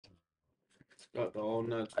Got the all How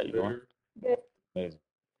natural you doing? hair. Good. Amazing.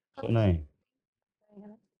 What's your name?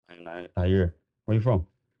 Tahir. Where you from?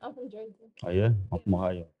 I'm from Jersey. Oh yeah? I'm from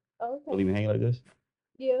Ohio. Oh, You okay. leave me hanging like this?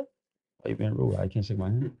 Yeah. Why you being rude? I can't shake my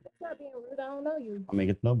hand. It's not being rude. I don't know you. I mean,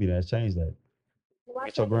 get to know me. Let's change that. Why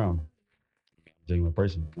Get should I your ground. Genuine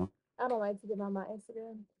person, you know? I don't like to give out my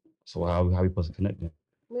Instagram. So how we supposed to connect then?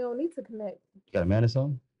 We don't need to connect. You got a man or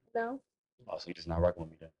something? No, Oh, so you just not rocking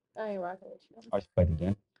with me then. I ain't rocking with you. I respect it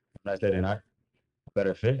then. Nice day then, I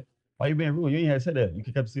better fit. Why you being rude? You ain't had to say that. You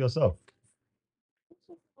can keep it to yourself. It's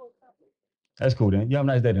just a whole topic. That's cool then. You have a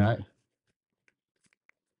nice day tonight.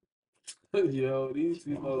 Yo, these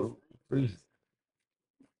females. Freeze.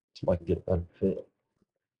 So I can get a better fit.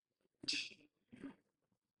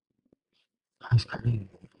 That's crazy.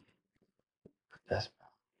 That's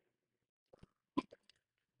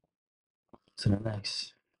to the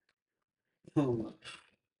next. Oh, man.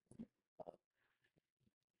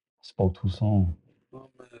 Spoke too soon. Oh,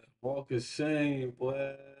 man. Walk of shame,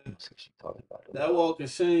 boy. Let's see what she talking about. That walk of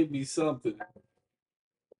shame be something.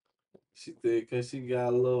 She think because she got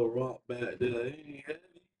a little rump back there. It ain't heavy.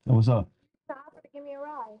 Hey, what's up? Stop or give me a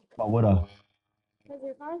ride. About what up? Because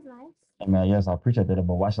your car's nice. Hey man, yes, I appreciate that,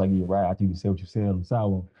 but why should I give you a ride after you say what you said on the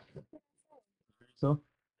sidewalk? So?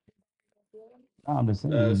 Nah, I'm just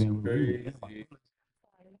saying. That's you're being rude. crazy.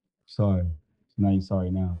 Sorry. Now you're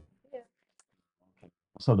sorry now. Yeah.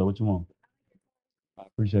 What's up though? What you want? I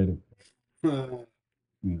appreciate it. Oh,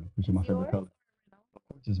 Yeah, appreciate my favorite Yours? color. Of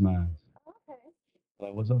course it's mine. Okay.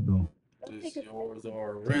 Like, what's up though? Don't it's take it yours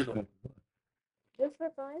or a rental. just for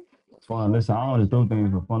fun. It's fun. Listen, I don't just do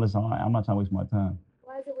things for fun. Listen, I'm not trying to waste my time.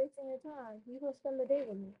 Why is it wasting your time? You gonna spend the day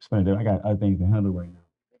with me. Spend it. I got other things to handle right now.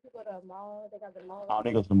 You can go to a mall. They got the mall. I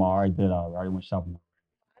didn't go to the mall. I already did. I already went shopping.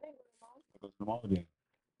 I didn't go to the mall. I go to the mall then.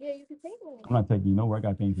 Yeah, you can take me. I'm not taking you nowhere. I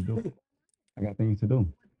got things to do. I got things to do.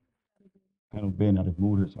 I haven't been. I just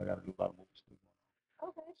moved here, so I got to do a lot of moving stuff.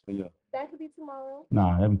 Okay. So yeah. That could be tomorrow.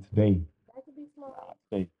 Nah, that'll be today. That could be tomorrow. Nah,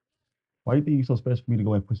 today. Why you think you so special for me to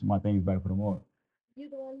go and push my things back for tomorrow? You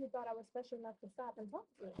the one who thought I was special enough to stop and talk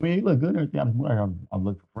to you. I mean, you look good and everything. I just I'm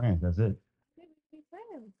looking for friends. That's it. We could be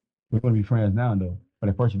friends. We want to be friends now, though. But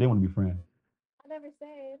at first, you didn't want to be friends. I never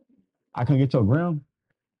said. I couldn't get your gram.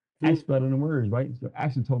 Actions better than words, right? Your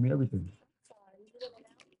action told me everything. Sorry. You want it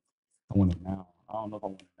now? I want it now. I don't know if I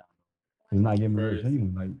want it now. It's not giving me real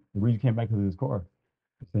genuine. Like the reason you came back to this car,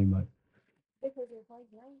 it seemed like. Because your car's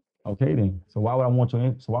nice. Okay then. So why would I want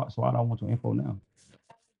your so why do I want your info now?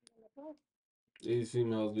 These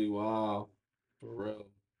females be wild. For real.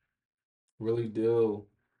 Really do.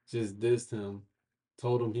 Just dissed him.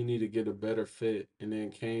 Told him he need to get a better fit. And then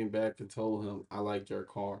came back and told him, I like your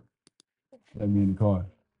car. Let me in the car.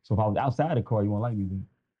 So if I was outside the car, you won't like me then.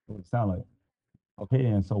 What would it sound like? Okay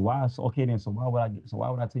then. So why? So okay then. So why would I get? So why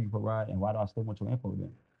would I take you for a ride? And why do I still want your info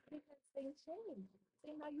then? Because things change.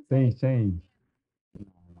 Same how you Things change.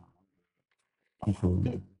 I'm cool.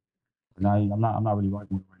 Now I'm not really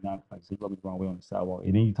rocking with it right now. Like, so you rubbed me the wrong way on the sidewalk,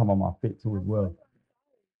 and then you talking about my fit too as well.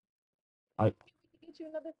 We can get you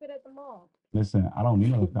another fit at the mall. Listen, I don't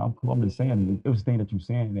need no fit. I'm cool. I'm just saying it was the thing that you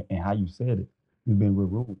saying and how you said it. You've been real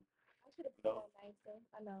rude. I should have been more nicer.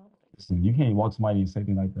 I know. Listen, you can't walk somebody and say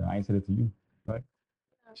things like that. I ain't said it to you, right?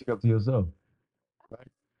 Check up to yourself, right?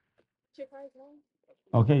 Your car's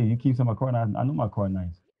nice. Okay, you keep saying my car nice. I know my car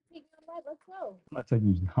nice. Take me on a ride. Let's go. I'm not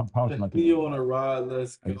taking you. I promise I'm not taking You you. on a ride,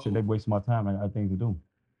 let's Like I said, they go. wasting my time. I got things to do.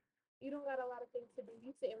 You don't got a lot of things to do.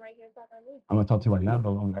 You sitting right here talking to me. I'm gonna talk to you right now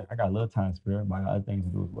though. I got a little time spare, but I got other things to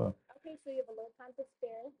do as well. Okay, so you have a little time to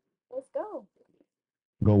spare. Let's go.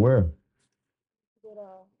 Go where? Go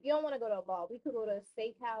to, you don't want to go to a ball. We could go to a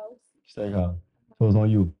steakhouse. Steakhouse. So it's on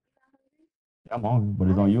you. I'm hungry, but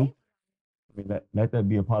it's on you. I mean, let that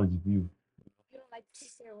be an apology for you. You don't like to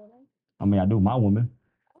take care of women? I mean, I do my woman.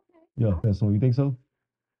 Okay. Yeah, that's so you think so?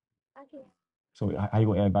 I can. So how you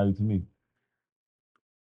gonna add value to me?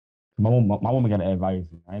 My woman gotta add value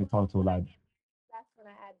to me. I ain't talking to a lot. That's when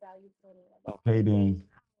I add value to me. Okay, then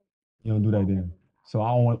you don't do that then. So I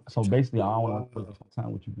don't want. So basically, I don't want to waste my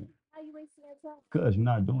time with you then. How you wasting your time? Cause you're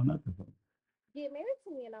not doing nothing for me. Get married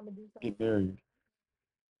to me and I'm gonna do something. Get married.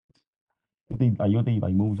 You don't think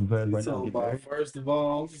like moving too fast He's right now? talking Get about, married? first of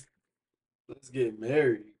all, let's get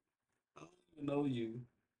married. I don't even know you.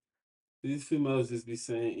 These females just be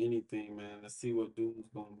saying anything, man. Let's see what dude's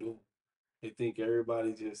gonna do. They think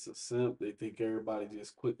everybody just a simp. They think everybody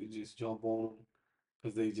just quick to just jump on them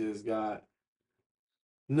because they just got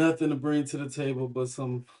nothing to bring to the table but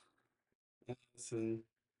some ass and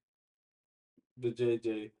the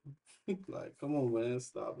JJ. Like, come on, man,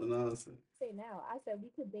 stop the nonsense. Say now. I said we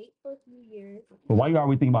could date for a few years. But why you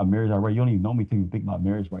already thinking about marriage already? You don't even know me till you think about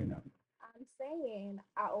marriage right now. I'm saying and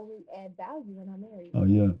I only add value when I'm married. Oh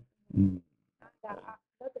yeah. Mm. I got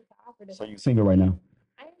nothing to offer to So you single right now?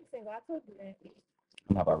 I am single. I told you that.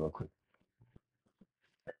 I'm not about real quick.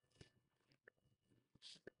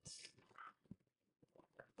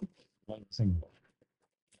 Why you single?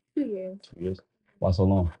 2 years. 2 years. Why so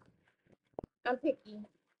long? I'm picky.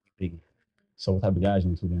 Big. So what type of guys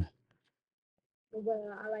you into then?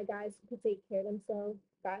 Well, I like guys who could take care of themselves,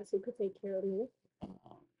 guys who could take care of me.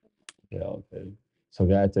 Yeah, okay. So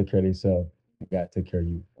guys take care of themselves, and guys take care of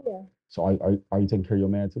you. Yeah. So are you taking care of your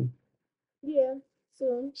man too? Yeah.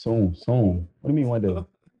 Soon. Soon. What do you mean one day?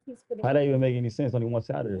 He's for the How that even make any sense? Only one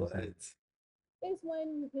side of it. What? It's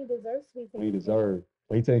when he deserves to be taken When you care of. deserve.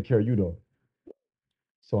 But he taking care of you though.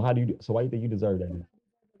 So why do you think you deserve that then?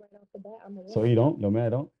 Right off the bat, I'm a So woman. you don't? Your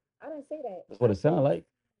man don't? I didn't say that. That's what it sounds like.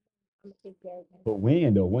 I'm gonna take care of him. But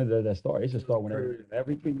when though? When does that start? It should start whenever Crazy.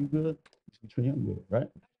 everything you good, you should treat him good, right?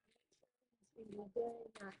 Not.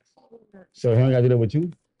 So he ain't gotta do that with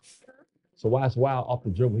you? So why off the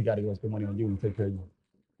dribble he gotta go spend money on you and take care of you?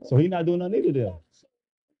 So he not doing nothing either then.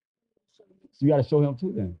 So you gotta show him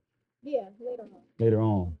too then. Yeah, later on. Later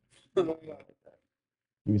on.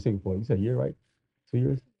 You were single for, you said a year, right? 2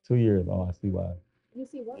 years? 2 years. Oh, I see why. You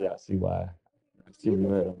see what? Yeah, I see why. I see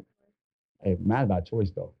where you're at. Hey, mine's by choice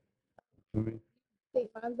though. You feel me? Think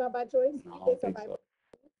mine's not by choice? I You don't think think so? so.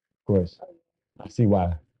 Of course. I see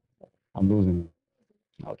why. I'm losing.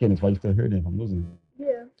 Okay, that's why you still here then. I'm losing.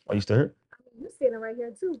 Yeah. Why you still here? I mean, you're standing right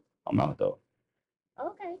here too. I'm out though.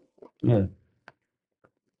 Okay. Yeah.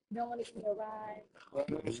 You don't want to give me a ride.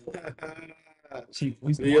 See,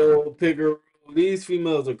 Yo, picker. These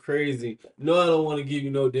females are crazy. No, I don't want to give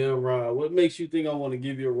you no damn ride. What makes you think I want to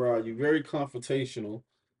give you a ride? You're very confrontational.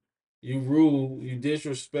 You rude. You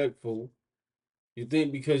disrespectful. You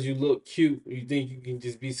think because you look cute, you think you can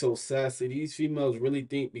just be so sassy. These females really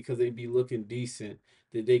think because they be looking decent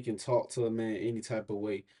that they can talk to a man any type of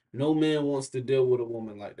way. No man wants to deal with a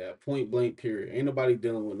woman like that. Point blank, period. Ain't nobody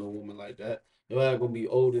dealing with no woman like that. Your ass gonna be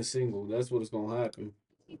old and single. That's what it's gonna happen.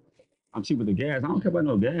 I'm cheap with the gas. I don't care about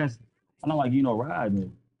no gas. I don't like you no ride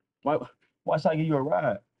then. Why should I give you a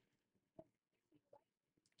ride?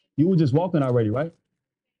 You were just walking already, right?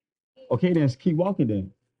 Okay, then keep walking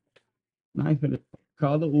then. Now I finna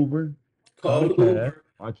call the Uber. Call the the cab. Uber.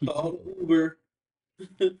 I keep Call the Uber.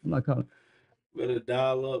 I'm not calling. Better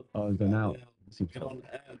dial up. Oh, it's done out. Get on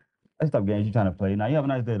the app. Let's stop games you trying to play. Now you have a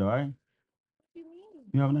nice day though, all right? What do you mean?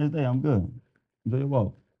 You have a nice day. I'm good. Enjoy your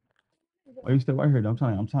walk. Why you still right here though?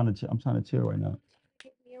 I'm trying to chill right now.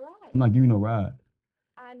 Give me a ride. I'm not giving you no ride.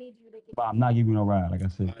 I need you to get But I'm not giving you no ride, like I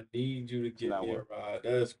said. I need you to get Not me a work. ride.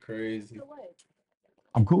 That's crazy. to what?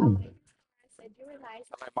 I'm cool. I said you were nice.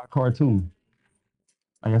 I like my car too.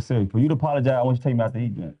 Like I said, for you to apologize, I want you to take me out to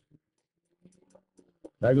eat then.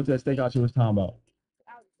 I go to that steakhouse you was talking about.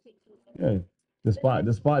 I'll take you. Yeah. The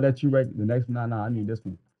spot that you rate, the next one, nah, I need this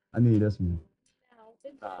one. I need this one. Now,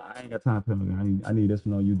 this Nah, I ain't got time for it. I need this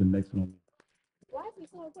one on you, the next one on me. why is it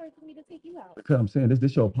so important for me to take you out? Because I'm saying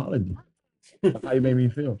this your apology. That's how you made me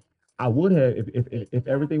feel. I would have, if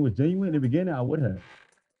everything was genuine in the beginning, I would have.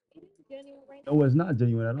 It is genuine right No, it's not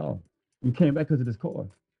genuine at all. You came back because of this car.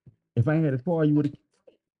 If I ain't had this car, you would have.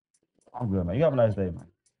 I'm good, man. You have a nice day, man.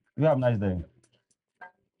 You have a nice day.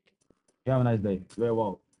 You have a nice day. Very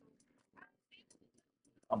well.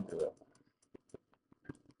 I'm good.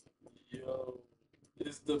 Yo,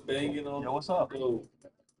 it's the banging on. Yo, what's up? Yo,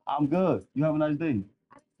 I'm good. You have a nice day.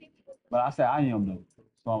 But I said I am though.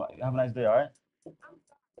 So have a nice day, all right?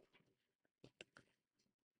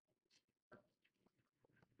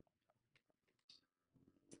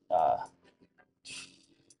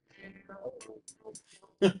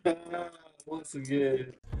 once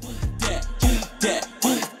again.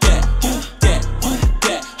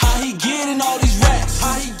 How he getting all these racks?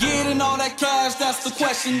 How he getting all that cash? That's the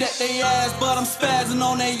question that they ask. But I'm spazzing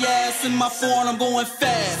on their ass. In my phone, I'm going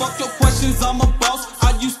fast. Fuck your questions, I'm a boss.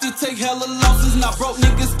 I used to take hella losses. Now broke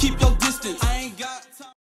niggas keep your